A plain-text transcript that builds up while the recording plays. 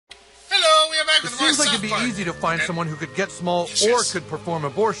it'd be easy to find someone who could get small or could perform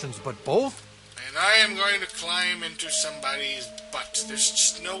abortions, but both? And I am going to climb into somebody's butt. There's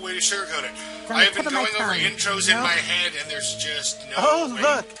just no way to sugarcoat it. I have been going over intros in my head, and there's just no way. Oh,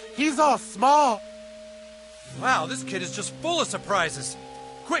 look! He's all small! Wow, this kid is just full of surprises.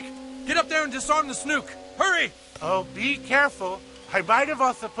 Quick, get up there and disarm the snook. Hurry! Oh, be careful. I might have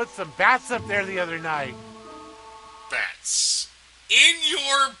also put some bats up there the other night. Bats? In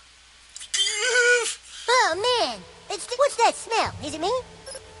your... Oh, man. What's that smell? Is it me?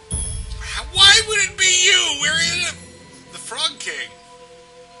 Why would it be you? We're in the Frog King.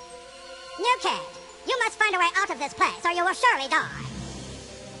 New kid, you must find a way out of this place, or you will surely die.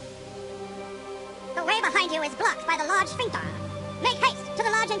 The way behind you is blocked by the large sphincter. Make haste to the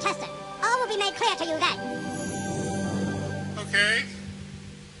large intestine. All will be made clear to you then. Okay.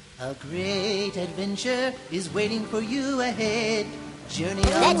 A great adventure is waiting for you ahead. Journey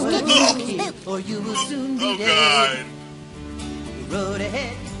onward, kid, or you will soon be dead. God. The road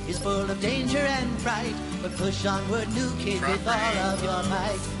ahead is full of danger and fright, but push onward, new kid, with all of your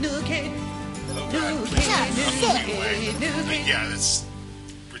might. New kid, new kid, new kid. Yeah, that's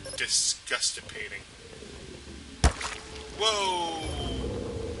disgustipating. Whoa!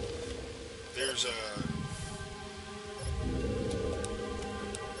 There's a...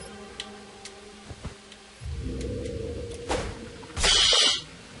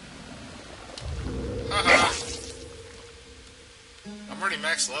 Haha! I'm already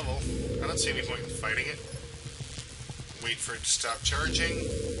max level. I don't see any point in fighting it. Wait for it to stop charging.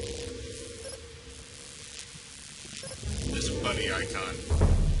 There's a buddy icon.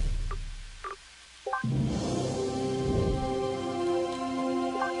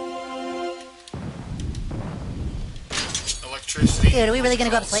 Electricity. Dude, are we really gonna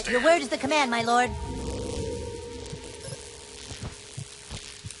go up to play? Where is the command, my lord?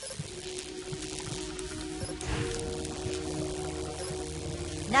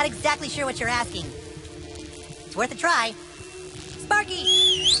 Not exactly sure what you're asking. It's worth a try. Sparky!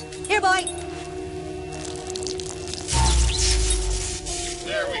 Here, boy!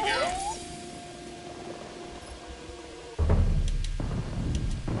 There we go.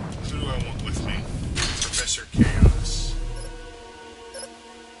 Who do I want with me? Professor Chaos.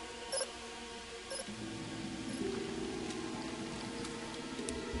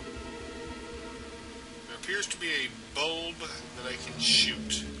 There appears to be a bulb that I can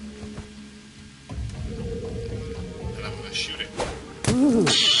shoot. And I'm gonna shoot it.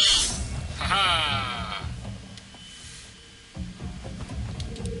 Haha!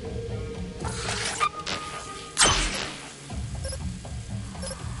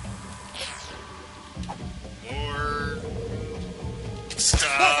 More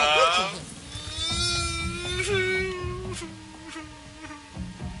stuff.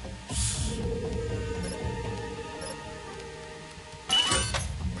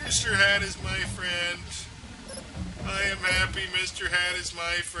 Mr. Hat is my friend. I am happy Mr. Hat is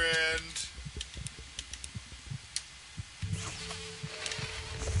my friend.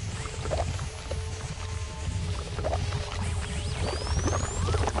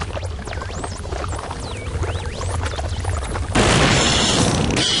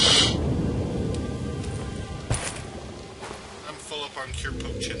 I'm full up on cure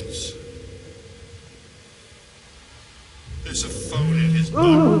potions. There's a phone in his butt.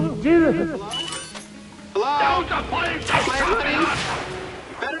 Ooh, Jesus! Hello? Down the place!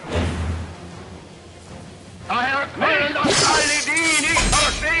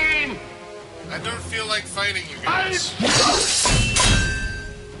 I don't feel like fighting you guys.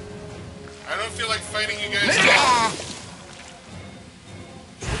 I don't feel like fighting you guys.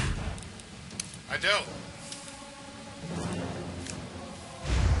 I don't.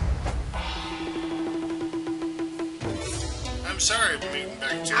 I'm sorry, mutant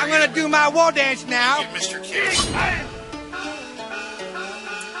bacteria. I'm gonna do my war dance now. Get Mr. King.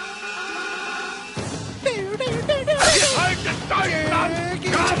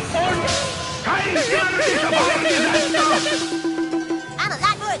 I'm a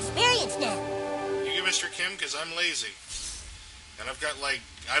lot more experienced now. You get Mr. Kim because I'm lazy. And I've got like,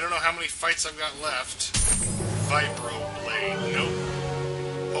 I don't know how many fights I've got left. Babbleplay, nope.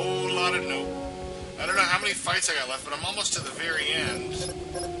 Whole lot of nope. I don't know how many fights I got left, but I'm almost to the very end.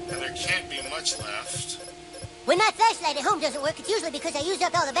 And there can't be much left. When my flashlight at home doesn't work, it's usually because I used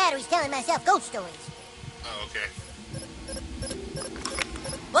up all the batteries telling myself ghost stories. Oh, okay.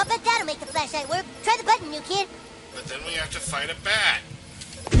 Well, I bet that'll make the flashlight work. Try the button, new kid. But then we have to fight a bat.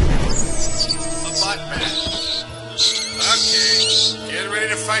 A butt bat. Okay. Get ready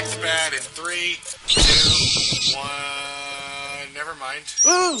to fight the bat in 3, 2, 1. never mind.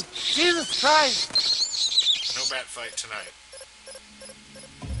 Ooh, Jesus Christ! No bat fight tonight.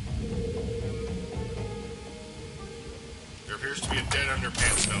 There appears to be a dead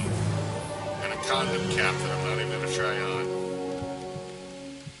underpants gnome. And a condom cap that I'm not even going to try on.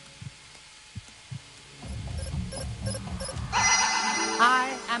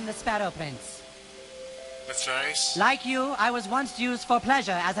 I am the Sparrow Prince. That's nice. Like you, I was once used for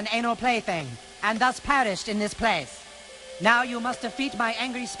pleasure as an anal plaything, and thus perished in this place. Now you must defeat my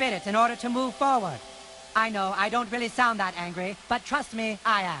angry spirit in order to move forward. I know I don't really sound that angry, but trust me,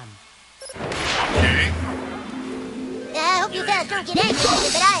 I am. Okay. I hope you fellas don't get angry with me,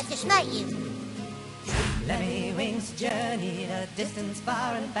 but I have to smite you. Lemmy Wings journey a distance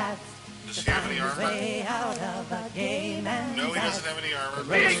far and fast. Does he have any armor? Way out of the game and No, he doesn't have any armor,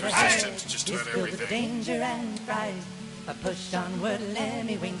 but he's resistant to just about everything. Danger and fright, but push onward,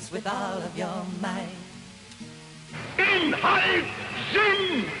 Lemmy Wings, with all of your might. Inhalt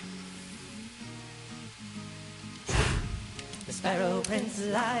Sinn! The Sparrow Prince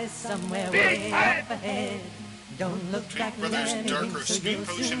lies somewhere way up ahead. Don't look back, Brothers Lemmy Dark Wings, Roast or Speed you'll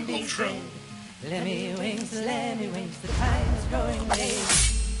Potion soon be Ultra. dead. Lemmy Wings, the time is growing late.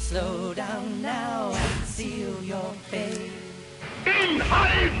 Slow down now and seal your fate.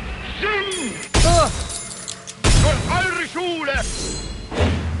 Inhalt Sinn! Für eure Schule!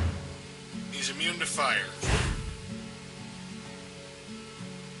 He's immune to fire.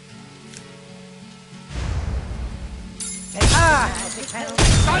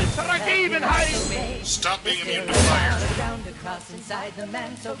 Stop being immune to fire. Around across inside the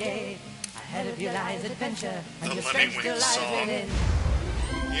man so gay. Ahead of you lies adventure, and The your Lemmy strength still Wings lies song. within.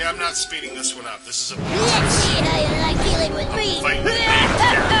 Yeah, I'm not speeding this one up. This is a Let's see how you like dealing with me. fight with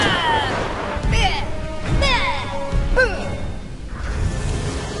me.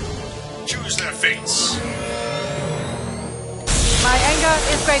 Choose their fates. My anger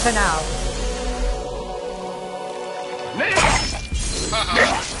is greater now.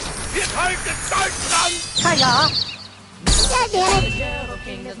 Wir halten Deutschland! Hiya! God damn it. The Gerbil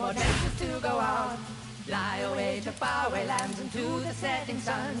King has more adventures to go on. Fly away to faraway lands and to the setting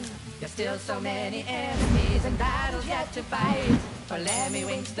sun. There's still so many enemies and battles yet to fight. For Lemmy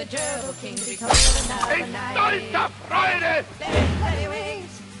Wings, the Gerbil King, to be told another In night. stolzer Freude! Lemmy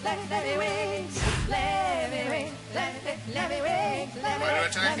Wings, Lemmy Wings, Lemmy Wings, Lemmy Wings, Lemmy Why do I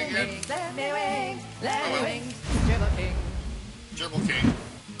attack Wings, again? Lemmy Wings, Lemmy well. Wings, Gerbil King. Gerbil King.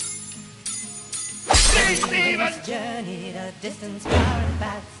 Wings journeyed a distance far and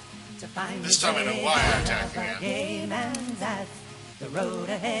fast to find This time I know why I attack again. game and that the road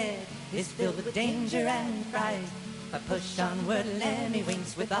ahead is filled with danger and fright. But push onward, Lemmy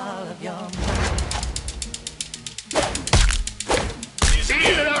Wings, with all of your might. He's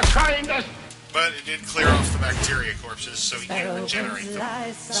immune, Ihnen erscheint das but it did clear off the bacteria corpses, so he can't Sparrow regenerate Prince them.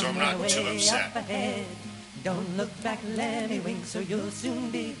 lies So I'm somewhere not too way upset. up ahead. Don't look back, Lemmy Wings, or you'll soon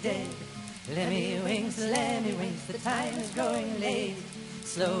be dead. Lemmy Wings, the time is growing late.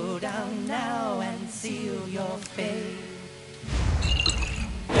 Slow down now and seal your fate.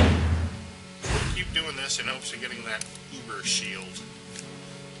 Keep doing this in hopes of getting that Uber shield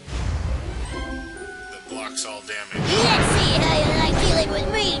that blocks all damage. Let's see how you like dealing with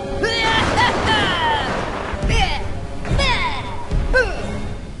me.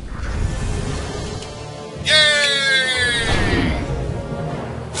 Yay!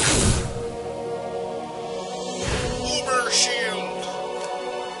 Uber shield.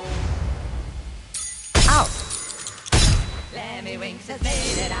 Out! Lemmy Winks has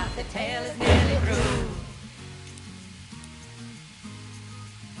made it out, the tale is nearly through.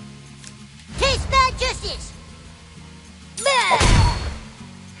 Taste bad justice.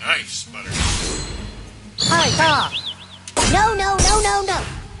 Nice, Butter. Hiya! No, no, no, no, no.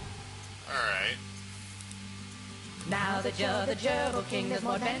 Alright. Now that you're the Gerbil King, there's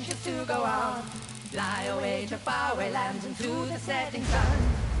more adventures to go on. Fly away to faraway lands and to the setting sun.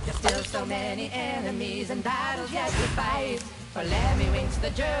 There's still so many enemies and battles yet to fight. For Lemmy Winks, the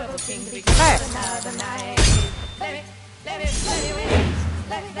Gerbil King, to be killed another night. Lemmy Wings, Lemmy Wings,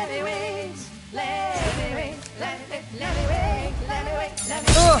 Lemmy Wings, Lemmy Wings, Lemmy Wings, Lemmy Wings,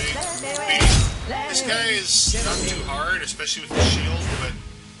 Lemmy Wings. This guy is not too hard, especially with the shield, but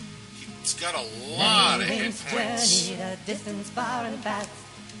he's got a lot of hit points. Journeyed a distance far and fast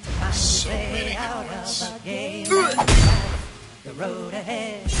to find So his many way hit out points. of the game. and fast. The road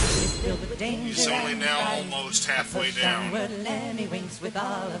ahead is filled with danger. He's only and now fright. almost halfway Push down. onward, Lemmy Winks, with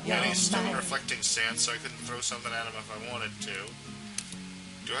all of your And he's still in might. reflecting stance, so I couldn't throw something at him if I wanted to.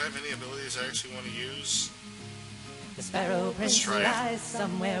 Do I have any abilities I actually want to use? The Sparrow Prince try it. lies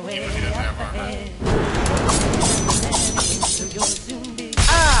somewhere way Even if he doesn't up have armor. ahead. so you'll soon be.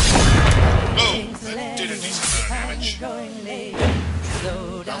 Oh, that did a decent amount of damage. Going late.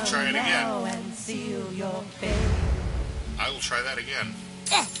 Slow down I'll try it now again. and seal your fate. I will try that again.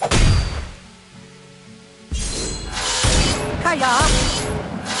 Hiya!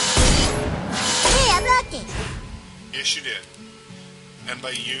 Hey, I blocked it. Yes, you did. And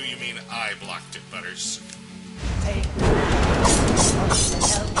by you mean I blocked it, Butters. Take the and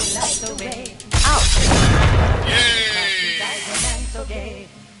help you light the way. Yay! Like romance so gay.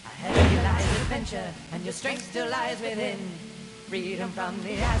 Ahead of you lies adventure, and your strength still lies within. Freedom from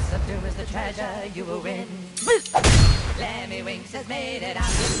the ass of doom is the treasure you will win. Lemmy Winks has made it out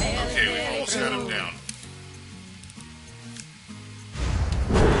the tail. Okay, we've almost got him down.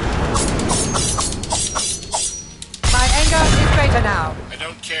 My anger is greater now. I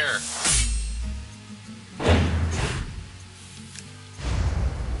don't care.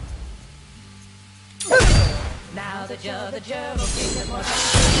 Now that you're the gerbil king, there's more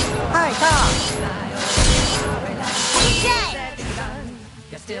Hi, Tom.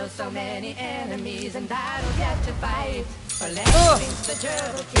 There's still so many enemies and battles yet to fight. For Lemmy Winks, the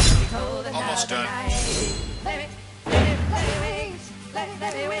gerbil king, be told Almost another done. night. Lemmy Winks,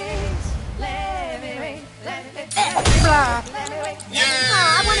 Lemmy Winks, Lemmy Winks, Lemmy Winks. Oh,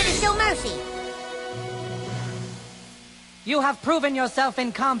 I wanted to show mercy. You have proven yourself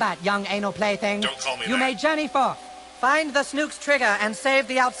in combat, young anal plaything. Don't call me You that. may journey forth. Find the Snook's trigger and save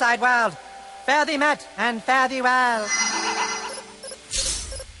the outside world. Fare thee met and fare thee well.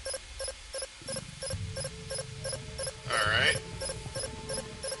 Alright.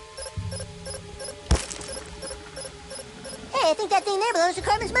 Hey, I think that thing there belongs to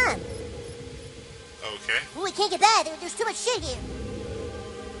Carmen's mom. Okay. Well, we can't get that. There's too much shit here.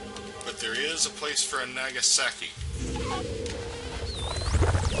 But there is a place for a Nagasaki.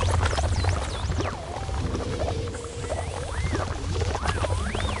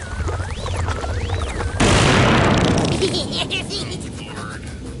 Lord.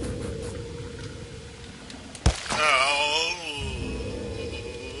 Oh.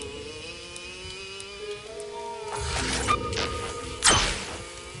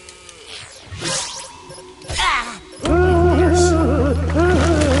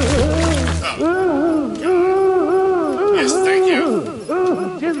 Yes, thank you.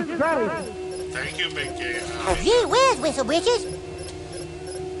 Thank you, Big Gay. Gee whiz, Whistle Britches.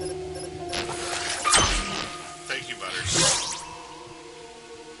 Thank you, Butters.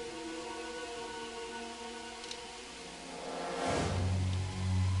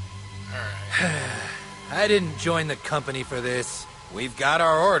 Alright. I didn't join the company for this. We've got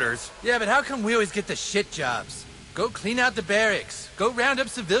our orders. Yeah, but how come we always get the shit jobs? Go clean out the barracks. Go round up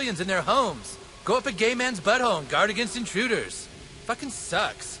civilians in their homes. Go up a gay man's butthole and guard against intruders. Fucking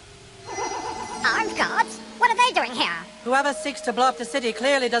sucks. Armed cops? What are they doing here? Whoever seeks to blow up the city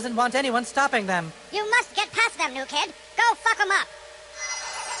clearly doesn't want anyone stopping them. You must get past them, new kid. Go fuck them up.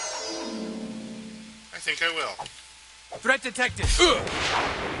 I think I will. Threat detected.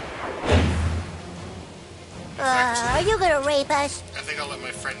 Are you gonna rape us? I think I'll let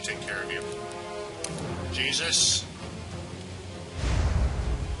my friend take care of you. Jesus.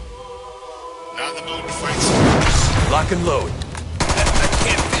 Not in the mood to fight soldiers. Lock and load. I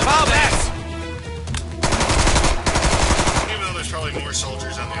can't feel all that. Even though there's probably more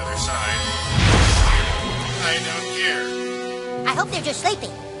soldiers on the other side. I don't care. I hope they're just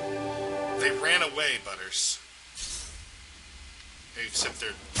sleeping. They ran away, Butters. Except they're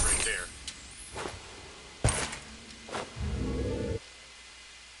right there.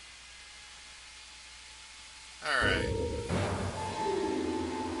 Alright.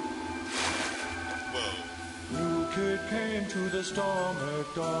 Whoa. New kid came to the stomach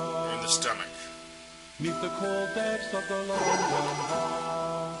We're in dive. the stomach. Neath the cold depths of the London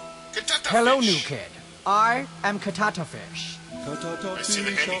Bar. Katata Hello, fish. new kid. I am Katata Fish. I see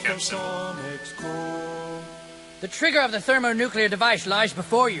the handicap symbol. stomach's cold. The trigger of the thermonuclear device lies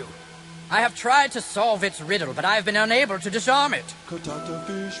before you. I have tried to solve its riddle, but I have been unable to disarm it. Katata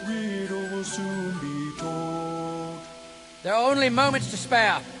fish riddle will soon be told. There are only moments to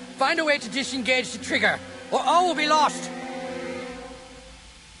spare. Find a way to disengage the trigger, or all will be lost.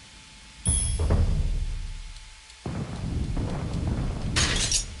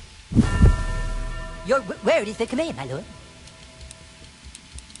 Your word is the command, my lord.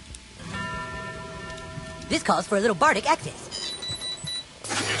 This calls for a little bardic access.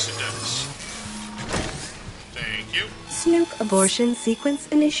 Yes, it does. Thank you. Snook abortion sequence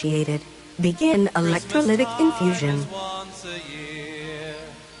initiated. Begin electrolytic infusion.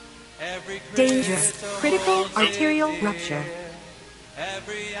 Danger. Critical arterial rupture.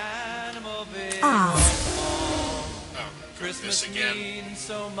 Ah. Oh. This again.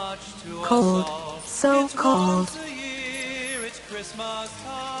 Cold. So cold. It's Christmas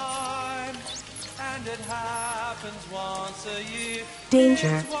time, and it happens once a year.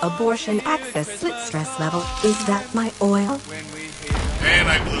 Danger. Abortion access split stress level. Is that my oil? And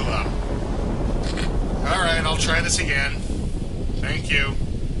I blew up. Alright, I'll try this again. Thank you.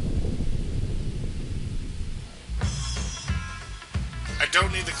 I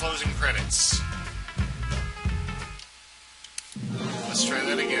don't need the closing credits. Let's try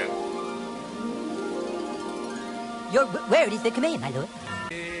that again. Your word is the command, my lord.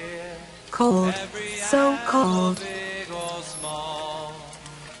 Cold. So cold.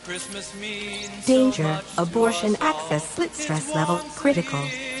 Danger. Abortion access split stress level critical.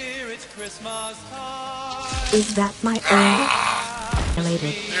 Is that my oil?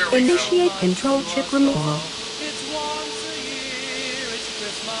 Related. Initiate control chip removal.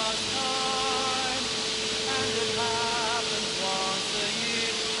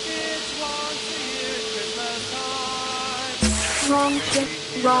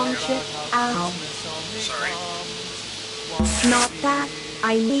 Wrong chip, ow. Sorry. Not that,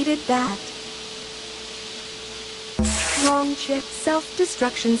 I needed that. Wrong chip,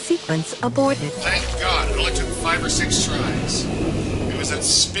 self-destruction sequence aborted. Thank God, it only took 5 or 6 tries. It was that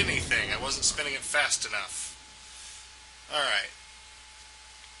spinny thing, I wasn't spinning it fast enough. Alright.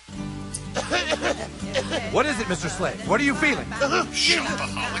 What is it, Mr. Slade? What are you feeling?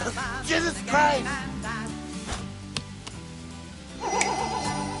 Shopaholic. Jesus Christ!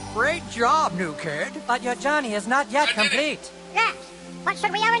 Great job, new kid. But your journey is not yet complete. Yes, but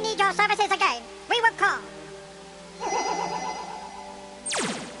should we ever need your services again, we will call.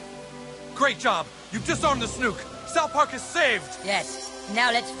 Great job. You've disarmed the snook. South Park is saved. Yes.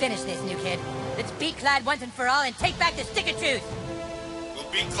 Now let's finish this, new kid. Let's be Clyde once and for all and take back the stick of truth.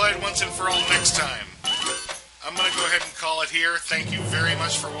 We'll beat Clyde once and for all next time. I'm gonna go ahead and call it here. Thank you very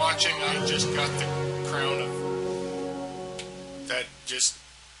much for watching. I just got the crown of... That just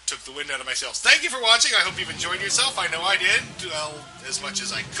took the wind out of my sails. Thank you for watching. I hope you've enjoyed yourself. I know I did. Well, as much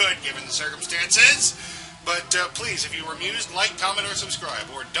as I could, given the circumstances. But please, if you were amused, like, comment, or subscribe.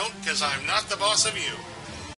 Or don't, because I'm not the boss of you.